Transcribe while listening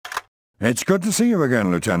It's good to see you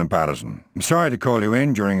again, Lieutenant Patterson. I'm sorry to call you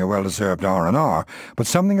in during a well-deserved R&R, but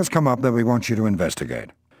something has come up that we want you to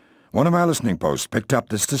investigate. One of our listening posts picked up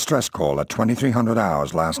this distress call at 2300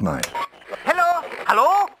 hours last night. Hello?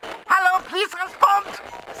 Hello? Hello, please respond.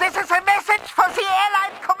 This is a message for the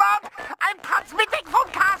airline command. I'm transmitting from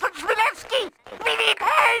Castle Schwilecki. We need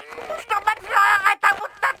help. Sturmbannführer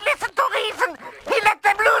would not listen to reason. He let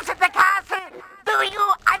them loose in the castle. Do you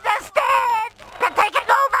understand? They're taking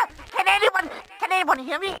over. Can anyone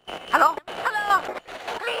hear me? Hello? Hello?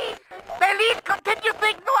 Please. The lead continues to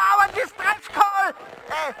ignore our distress call.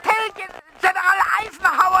 Tell General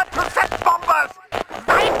Eisenhower to send bombers.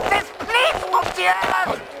 Wipe this place from the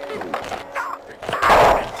earth.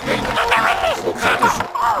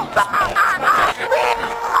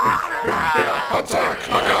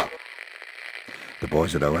 The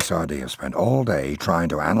boys at OSRD have spent all day trying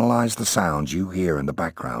to analyze the sounds you hear in the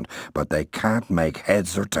background, but they can't make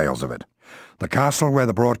heads or tails of it. The castle where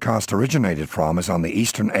the broadcast originated from is on the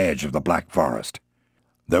eastern edge of the Black Forest.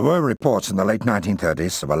 There were reports in the late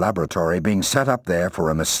 1930s of a laboratory being set up there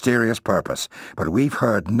for a mysterious purpose, but we've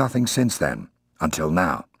heard nothing since then, until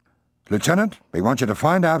now. Lieutenant, we want you to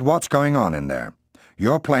find out what's going on in there.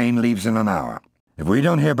 Your plane leaves in an hour. If we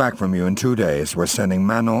don't hear back from you in 2 days, we're sending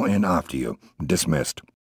Manon in after you. Dismissed.